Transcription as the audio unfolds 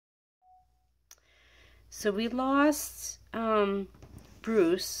So we lost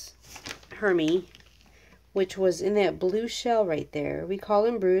Bruce Hermie, which was in that blue shell right there. We call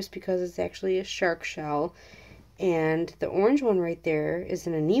him Bruce because it's actually a shark shell. And the orange one right there is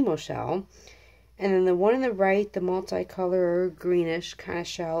in a Nemo shell. And then the one on the right, the multicolor greenish kind of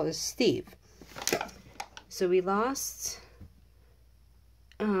shell, is Steve. So we lost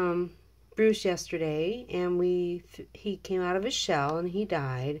Bruce yesterday, and he came out of his shell and he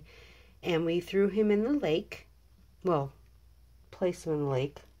died. And we threw him in the lake. Well, placed him in the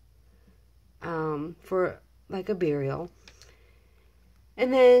lake for like a burial.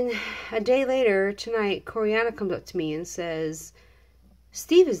 And then a day later, tonight, Coriana comes up to me and says,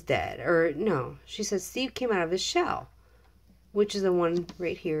 Steve is dead. Or no, she says Steve came out of his shell, which is the one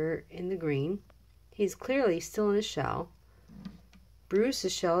right here in the green. He's clearly still in his shell.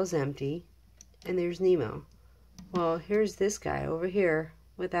 Bruce's shell is empty. And there's Nemo. Well, here's this guy over here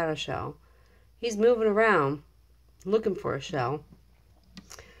without a shell. He's moving around looking for a shell,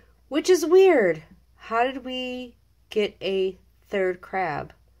 which is weird. How did we get a third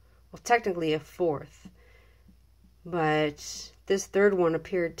crab? Well, technically a fourth, but this third one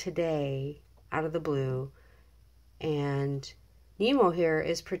appeared today out of the blue, and Nemo here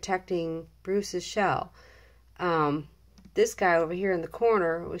is protecting Bruce's shell. This guy over here in the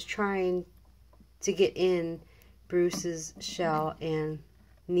corner was trying to get in Bruce's shell, and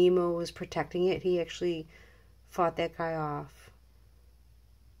Nemo was protecting it. He actually fought that guy off.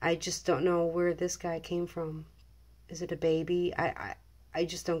 I just don't know where this guy came from. Is it a baby? I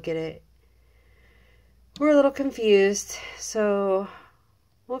just don't get it. We're a little confused, so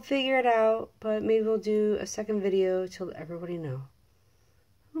we'll figure it out, but maybe we'll do a second video to let everybody know.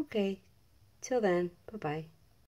 Okay, till then, bye-bye.